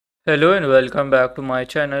Hello and welcome back to my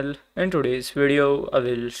channel. In today's video, I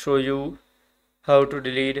will show you how to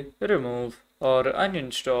delete, remove or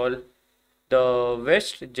uninstall the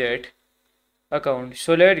WestJet account.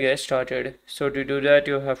 So let's get started. So to do that,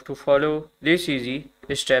 you have to follow this easy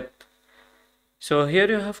step. So here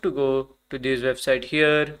you have to go to this website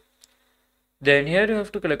here. Then here you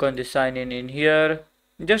have to click on the sign in here.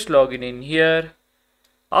 Just log in here.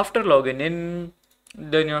 After logging in,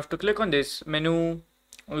 then you have to click on this menu.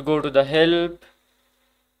 We go to the help,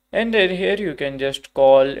 and then here you can just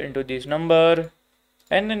call into this number,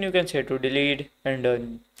 and then you can say to delete and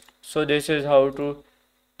done. So this is how to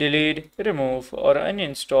delete, remove or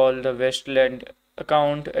uninstall the WestJet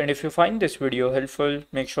account. And if you find this video helpful,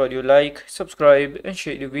 make sure you like, subscribe and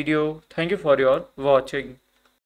share the video. Thank you for your watching.